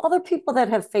other people that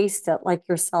have faced it, like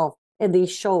yourself, in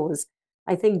these shows,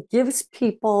 I think gives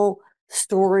people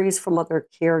stories from other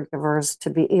caregivers to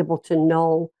be able to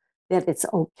know that it's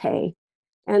okay.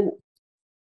 And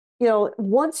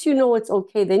once you know it's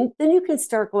okay, then you can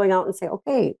start going out and say,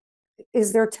 okay,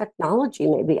 is there technology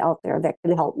maybe out there that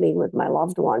can help me with my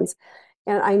loved ones?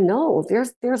 And I know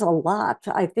there's a lot.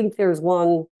 I think there's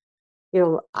one,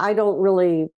 I don't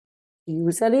really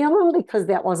use any of them because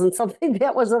that wasn't something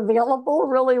that was available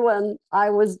really when I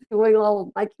was doing all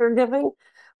of my caregiving.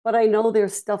 But I know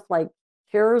there's stuff like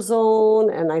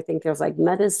CareZone, and I think there's like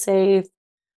MediSafe.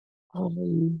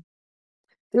 Um,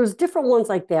 there's different ones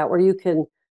like that where you can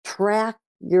track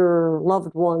your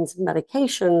loved one's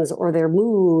medications or their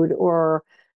mood or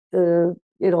their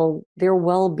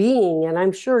well-being. And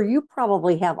I'm sure you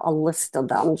probably have a list of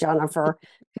them, Jennifer.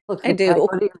 People I can probably do.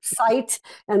 go to your site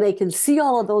and they can see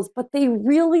all of those, but they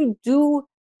really do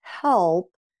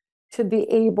help to be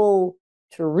able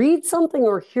to read something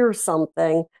or hear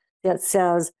something that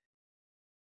says,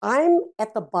 I'm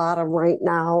at the bottom right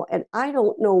now and I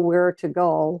don't know where to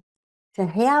go. To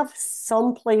have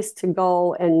some place to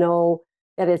go and know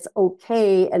that it's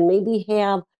okay, and maybe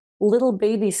have little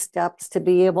baby steps to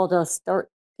be able to start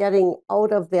getting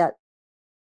out of that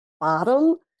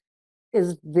bottom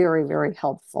is very, very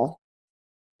helpful.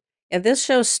 And this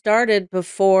show started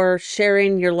before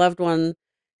sharing your loved one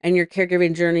and your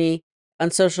caregiving journey on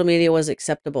social media was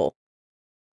acceptable.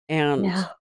 And Yeah.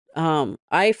 um,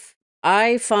 I, f-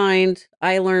 I find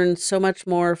I learn so much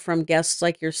more from guests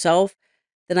like yourself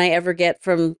than I ever get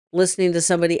from listening to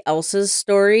somebody else's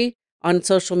story on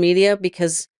social media,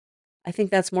 because I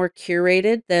think that's more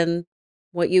curated than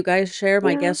what you guys share,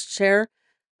 my Yeah. guests share.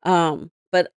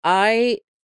 But I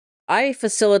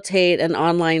facilitate an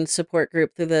online support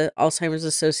group through the Alzheimer's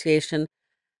Association.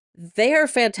 They are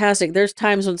fantastic. There's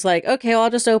times when it's like, okay, well, I'll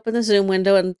just open the Zoom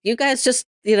window and you guys just,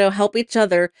 help each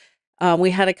other.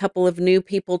 We had a couple of new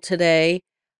people today.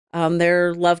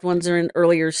 Their loved ones are in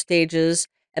earlier stages,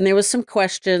 and there was some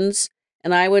questions,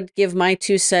 and I would give my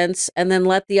 2 cents and then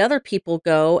let the other people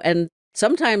go. And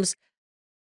sometimes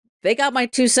they got my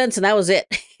 2 cents and that was it.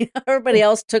 Everybody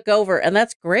else took over, and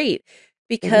that's great It is.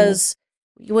 because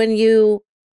when you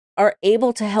are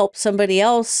able to help somebody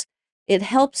else, it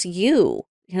helps you.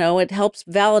 It helps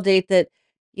validate that,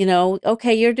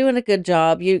 okay, you're doing a good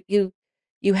job.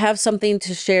 You have something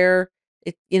to share.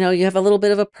 You have a little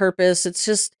bit of a purpose. It's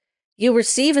just you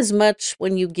receive as much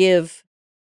when you give.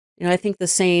 I think the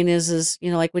saying is,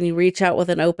 like when you reach out with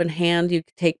an open hand, you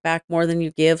take back more than you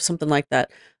give, something like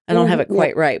that. I don't have it Yeah.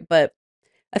 quite right, but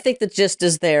I think the gist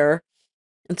is there.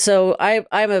 And so I'm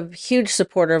a huge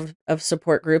supporter of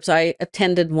support groups. I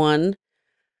attended one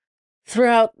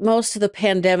throughout most of the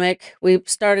pandemic. We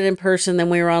started in person, then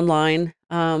we were online.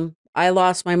 I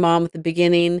lost my mom at the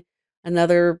beginning.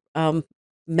 Another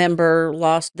member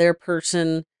lost their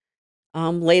person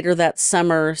later that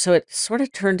summer. So it sort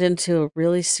of turned into a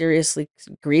really seriously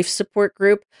grief support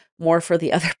group, more for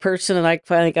the other person. And I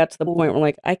finally got to the point where,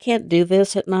 like, I can't do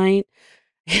this at night.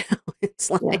 It's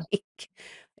Yeah. like,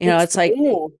 It's it's like,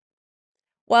 draining.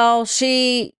 well,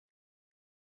 she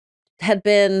had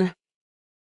been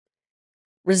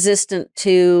resistant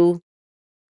to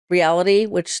reality,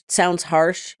 which sounds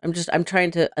harsh. I'm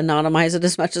trying to anonymize it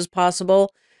as much as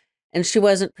possible. And she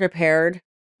wasn't prepared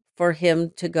for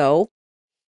him to go,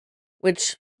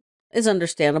 which is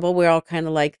understandable. We're all kind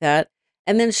of like that.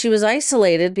 And then she was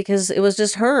isolated because it was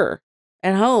just her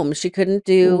at home. She couldn't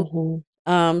do,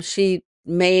 Hmm. um, she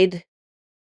made,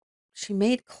 she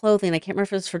made clothing. I can't remember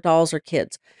if it was for dolls or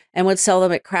kids, and would sell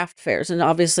them at craft fairs. And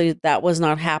obviously that was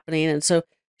not happening. And so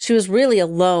she was really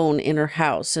alone in her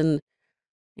house. And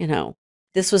you know,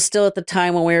 this was still at the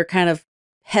time when we were kind of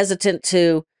hesitant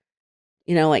to,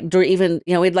 like even,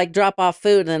 we'd like drop off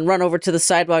food and then run over to the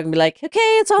sidewalk and be like, okay,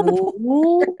 it's on the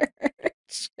Hmm.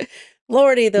 porch.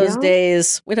 Lordy, those Yeah.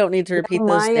 days. We don't need to Yeah, repeat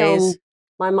those days.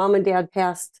 my mom and dad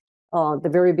passed the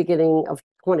very beginning of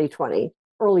 2020,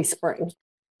 early spring.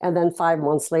 And then 5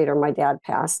 months later, my dad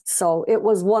passed. So it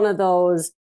was one of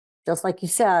those, just like you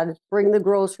said, bring the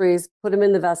groceries, put them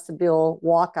in the vestibule,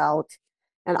 walk out.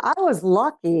 And I was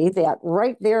lucky that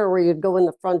right there where you'd go in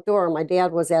the front door, my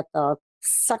dad was at the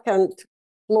second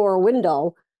floor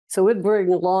window. So we'd bring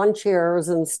lawn chairs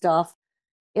and stuff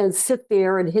and sit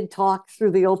there and he'd talk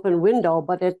through the open window.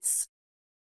 But it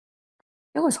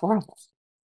was horrible.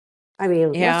 I mean,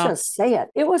 let's Yeah. just say it.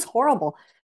 It was horrible.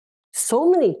 So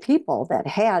many people that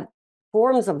had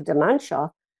forms of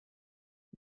dementia,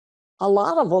 a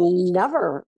lot of them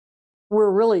never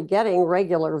were really getting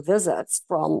regular visits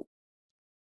from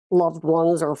loved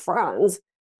ones or friends.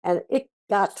 And it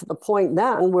got to the point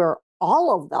then where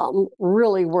all of them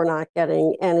really were not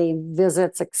getting any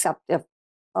visits except if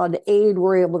an aide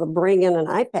were able to bring in an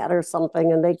iPad or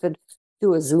something and they could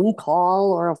do a Zoom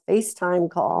call or a FaceTime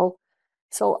call.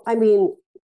 So, I mean,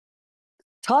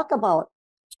 talk about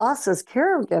us as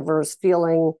caregivers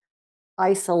feeling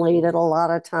isolated a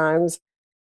lot of times.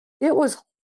 It was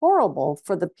horrible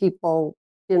for the people,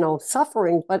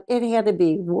 suffering, but it had to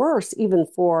be worse even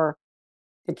for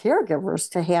the caregivers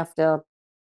to have to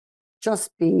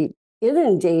just be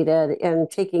inundated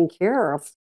and taking care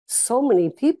of so many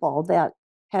people that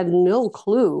had no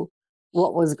clue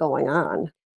what was going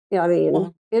on. I mean,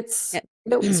 Well, it was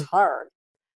yeah. hard.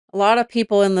 A lot of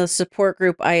people in the support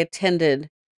group I attended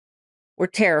were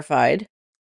terrified,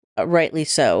 rightly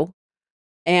so,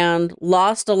 and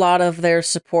lost a lot of their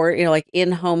support. Like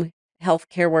in-home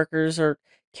healthcare workers or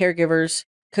caregivers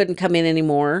couldn't come in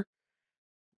anymore.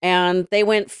 And they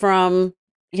went from,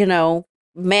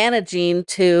 managing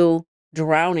to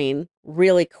drowning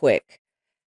really quick.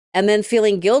 And then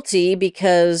feeling guilty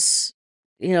because,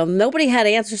 nobody had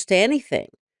answers to anything.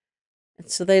 And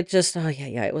so they just, oh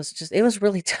yeah, it was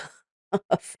really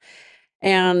tough.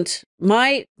 And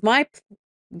my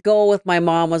goal with my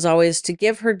mom was always to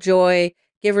give her joy,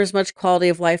 give her as much quality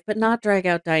of life, but not drag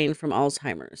out dying from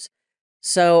Alzheimer's.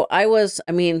 So I was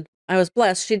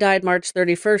blessed. She died March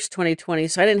 31st, 2020.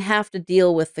 So I didn't have to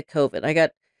deal with the COVID. I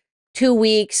got 2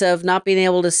 weeks of not being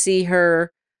able to see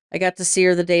her. I got to see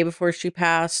her the day before she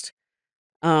passed,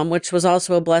 which was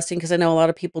also a blessing because I know a lot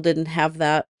of people didn't have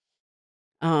that.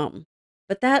 Um,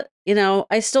 but that,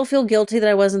 I still feel guilty that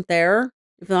I wasn't there,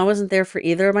 even though I wasn't there for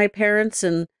either of my parents.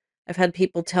 And I've had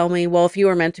people tell me, well, if you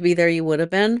were meant to be there, you would have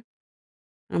been.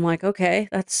 I'm like, okay,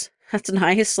 that's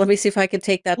nice. Let me see if I can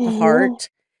take that to Mhm. heart.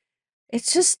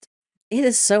 It's just, it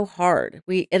is so hard.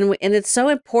 And it's so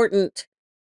important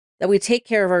that we take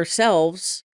care of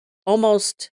ourselves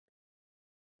almost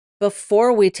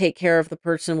before we take care of the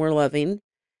person we're loving,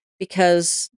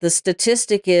 because the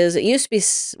statistic is it used to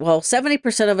be, well,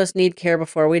 70% of us need care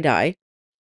before we die,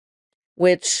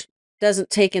 which doesn't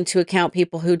take into account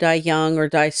people who die young or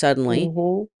die suddenly.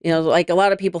 Mhm. Like a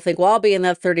lot of people think, well, I'll be in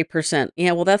that 30%.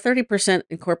 Yeah, well, that 30%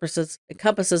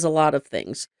 encompasses a lot of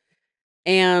things.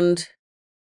 And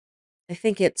I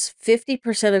think it's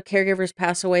 50% of caregivers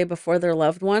pass away before their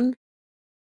loved one.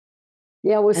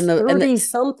 Yeah, it was And 30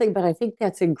 something, but I think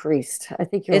that's increased. I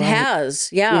think you're it right. has,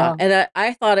 yeah. Yeah. And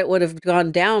I thought it would have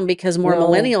gone down because more No.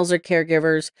 millennials are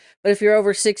caregivers. But if you're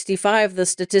over 65, the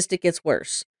statistic gets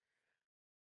worse.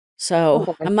 Oh So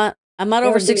boy. I'm not That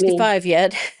over would be me. 65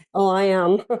 yet. Oh, I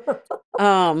am.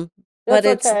 Um, but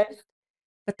That's okay.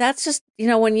 that's just,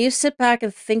 when you sit back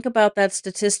and think about that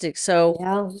statistic. So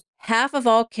Yeah. half of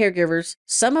all caregivers,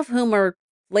 some of whom are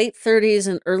late 30s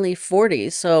and early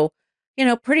 40s, so,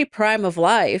 pretty prime of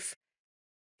life,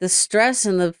 the stress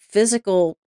and the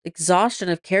physical exhaustion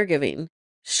of caregiving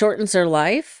shortens their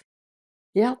life.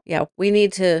 Yeah. Yeah, we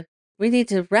need to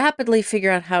rapidly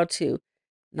figure out how to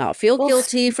not feel Well,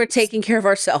 guilty for taking care of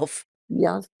ourselves.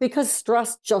 yeah, because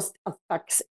stress just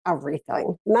affects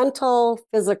everything, mental,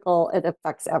 physical, it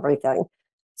affects everything.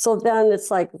 So then it's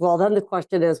like, well, then the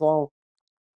question is, well,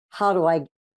 how do I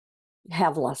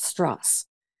have less stress?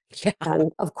 Yeah.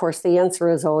 And of course, the answer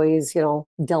is always,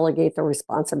 delegate the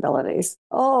responsibilities.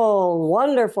 Oh,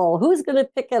 wonderful. Who's going to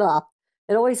pick it up?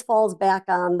 It always falls back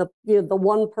on the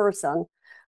one person.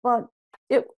 But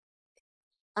it,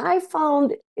 I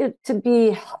found it to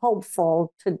be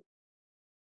helpful to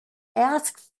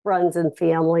ask friends and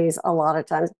families a lot of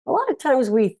times. A lot of times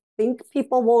we think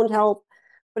people won't help,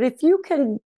 but if you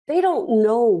can, they don't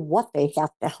know what they have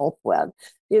to help with.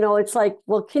 It's like,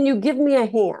 well, can you give me a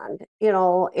hand?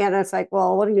 And it's like,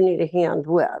 well, what do you need a hand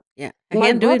with? Yeah. A My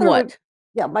hand doing brother would, what?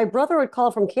 yeah, my brother would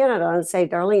call from Canada and say,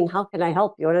 Darlene, how can I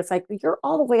help you? And it's like, you're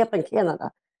all the way up in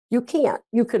Canada. You can't.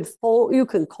 You can phone, you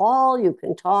can call, you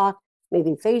can talk,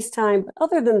 maybe FaceTime, but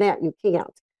other than that, you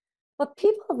can't. But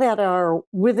people that are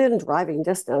within driving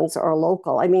distance or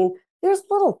local, I mean, there's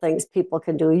little things people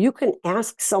can do. You can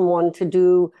ask someone to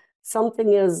do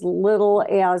something as little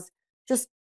as just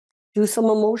do some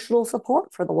emotional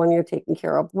support for the one you're taking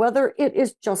care of, whether it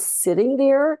is just sitting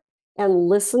there and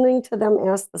listening to them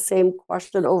ask the same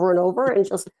question over and over and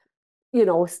just,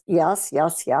 yes,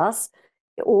 yes, yes.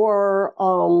 Or,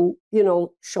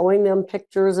 showing them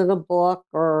pictures in a book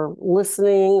or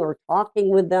listening or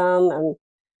talking with them and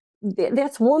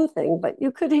that's one thing, but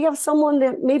you could have someone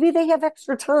that maybe they have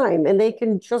extra time and they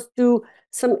can just do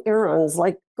some errands,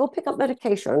 like go pick up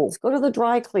medications, go to the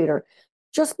dry cleaner,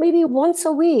 just maybe once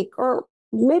a week or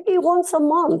maybe once a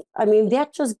month. I mean,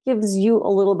 that just gives you a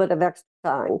little bit of extra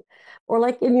time. Or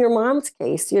like in your mom's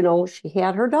case, she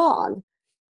had her dog,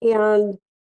 and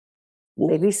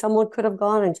maybe someone could have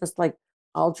gone and just like,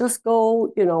 I'll just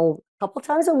go, a couple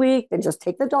times a week and just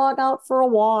take the dog out for a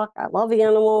walk. I love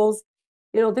animals.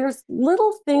 There's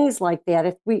little things like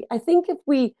that. I think if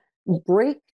we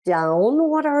break down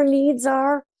what our needs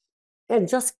are and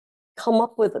just come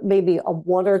up with maybe a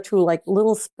one or two like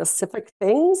little specific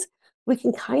things, we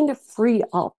can kind of free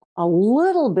up a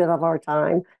little bit of our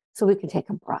time so we can take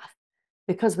a breath,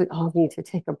 because we all need to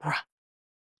take a breath.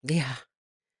 Yeah.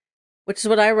 Which is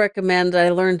what I recommend. I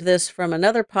learned this from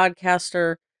another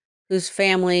podcaster whose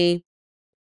family,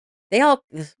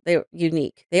 they're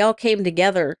unique. They all came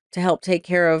together to help take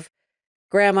care of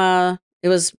grandma. It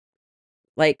was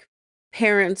like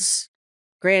parents,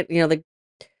 the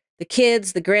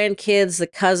kids, the grandkids, the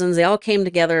cousins, they all came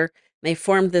together and they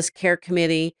formed this care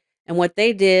committee. And what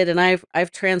they did, and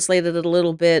I've translated it a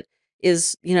little bit,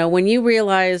 is, when you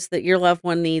realize that your loved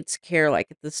one needs care, like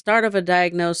at the start of a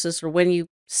diagnosis or when you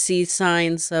see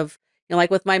signs of, like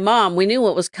with my mom, we knew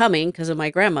what was coming because of my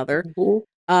grandmother.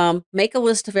 Mhm. Make a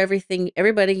list of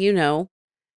everybody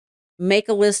make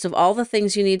a list of all the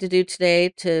things you need to do today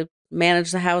to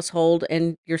manage the household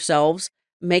and yourselves.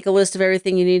 Make a list of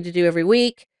everything you need to do every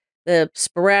week, the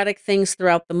sporadic things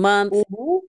throughout the month,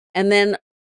 Mhm. and then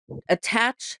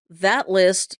attach that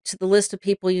list to the list of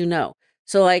people you know.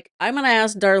 So, like, I'm going to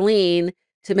ask Darlene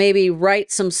to maybe write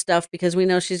some stuff because we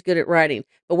know she's good at writing,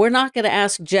 but we're not going to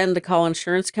ask Jen to call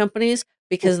insurance companies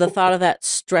because the thought of that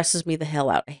stresses me the hell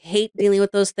out. I hate dealing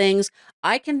with those things.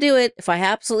 I can do it if I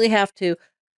absolutely have to,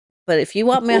 but if you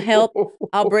want my help,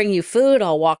 I'll bring you food,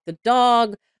 I'll walk the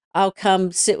dog, I'll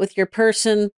come sit with your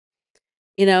person,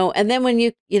 and then when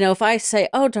if I say,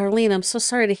 "Oh, Darlene, I'm so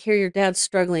sorry to hear your dad's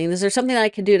struggling. Is there something I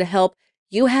can do to help?"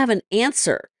 You have an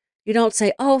answer. You don't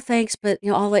say, "Oh, thanks, but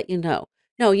I'll let you know."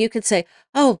 No, you could say,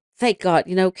 "Oh, thank God,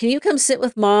 can you come sit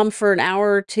with mom for an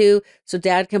hour or two so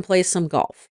dad can play some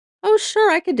golf?" "Oh, sure,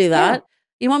 I could do Yeah. that."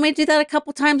 "You want me to do that a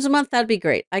couple times a month? That'd be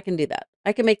great. I can do that.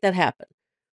 I can make that happen."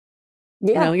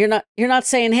 Yeah. You're not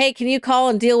saying, "Hey, can you call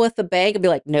and deal with the bank?" I'd be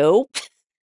like, "No."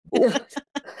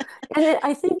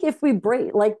 I think if we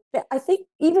break, like, I think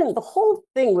even the whole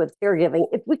thing with caregiving,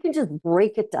 if we can just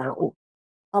break it down,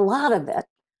 a lot of it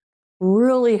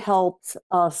really helps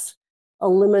us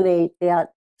eliminate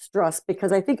that stress,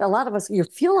 because I think a lot of us, you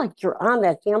feel like you're on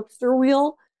that hamster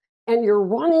wheel and you're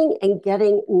running and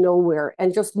getting nowhere,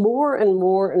 and just more and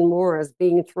more and more is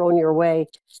being thrown your way.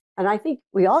 And I think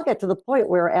we all get to the point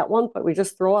where at one point we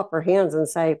just throw up our hands and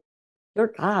say, dear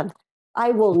God,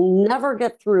 I will never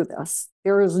get through this.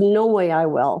 There is no way I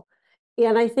will.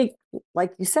 And I think,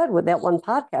 like you said, with that one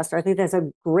podcaster, I think that's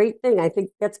a great thing. I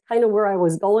think that's kind of where I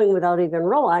was going without even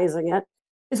realizing it,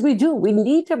 is we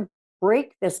need to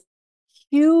break this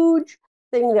huge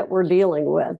thing that we're dealing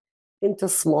with into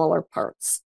smaller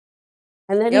parts.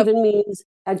 And that Yep. even means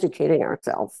educating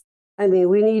ourselves. I mean,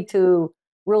 we need to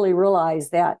really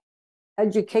realize that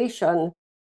education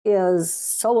is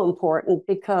so important,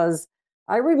 because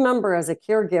I remember as a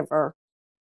caregiver,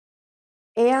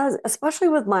 as especially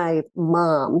with my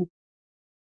mom,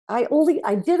 I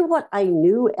did what I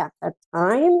knew at the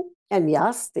time. And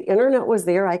yes, the internet was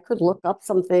there. I could look up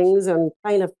some things and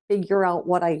kind of figure out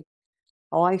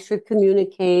how I should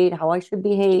communicate, how I should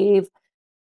behave.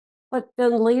 But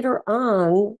then later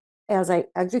on, as I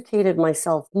educated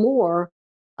myself more,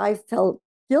 I felt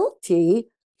guilty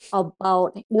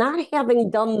about not having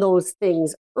done those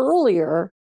things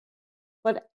earlier.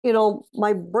 But,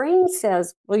 my brain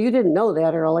says, well, you didn't know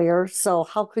that earlier, so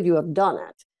how could you have done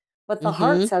it? But the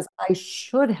heart Mm-hmm. says, I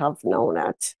should have known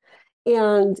it.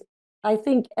 And I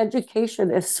think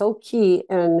education is so key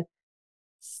in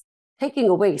taking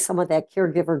away some of that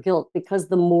caregiver guilt, because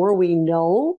the more we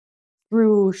know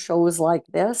through shows like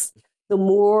this, the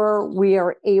more we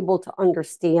are able to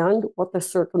understand what the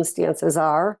circumstances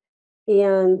are.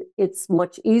 And it's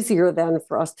much easier then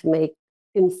for us to make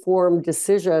informed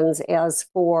decisions as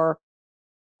for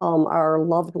our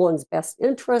loved one's best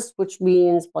interest, which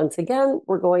means, once again,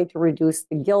 we're going to reduce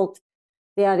the guilt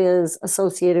that is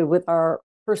associated with our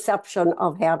perception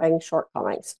of having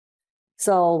shortcomings.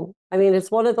 So, I mean,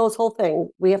 it's one of those whole things.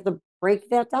 We have to break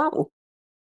that down.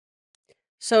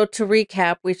 So to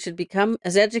recap, we should become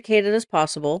as educated as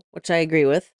possible, which I agree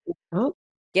with. Oh,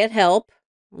 Get help.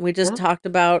 We just yeah. talked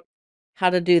about how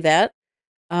to do that.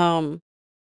 Um,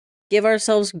 give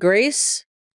ourselves grace.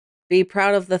 Be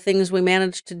proud of the things we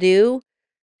managed to do,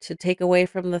 to take away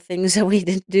from the things that we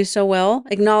didn't do so well.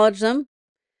 Acknowledge them.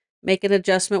 Make an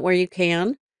adjustment where you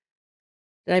can.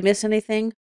 Did I miss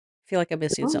anything? I feel like I'm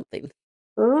missing Oh, something.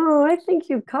 I think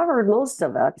you covered most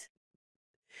of it.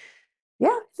 Yeah,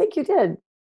 I think you did.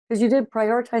 Because you did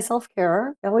prioritize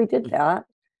self-care. Yeah, we did that.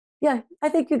 Yeah, I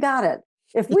think you got it.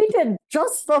 If we did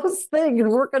just those things,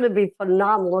 we're going to be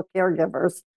phenomenal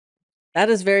caregivers. That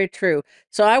is very true.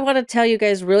 So I want to tell you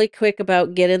guys really quick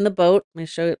about Get in the Boat. Let me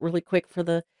show it really quick for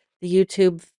the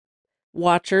YouTube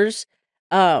watchers.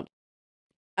 Um,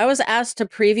 I was asked to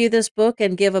preview this book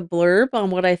and give a blurb on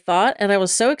what I thought, and I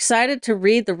was so excited to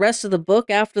read the rest of the book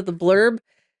after the blurb. It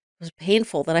was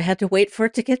painful that I had to wait for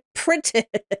it to get printed.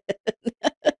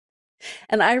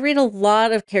 And I read a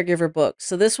lot of caregiver books.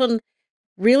 So this one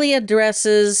really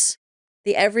addresses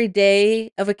the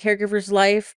everyday of a caregiver's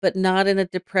life, but not in a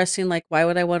depressing, like, why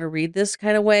would I want to read this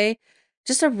kind of way?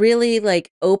 Just a really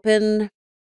like open,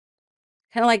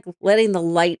 kind of like letting the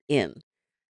light in.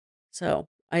 So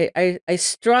I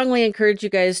strongly encourage you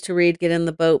guys to read Get in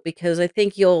the Boat, because I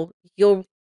think you'll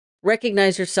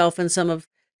recognize yourself in some of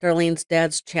Darlene's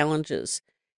dad's challenges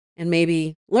and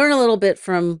maybe learn a little bit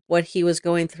from what he was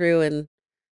going through, and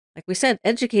like we said,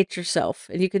 educate yourself.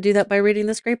 And you could do that by reading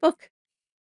this great book.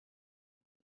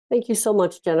 Thank you so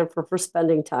much, Jennifer, for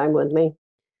spending time with me.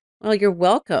 Well, you're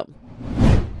welcome.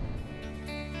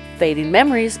 Fading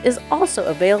Memories is also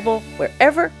available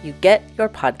wherever you get your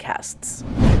podcasts.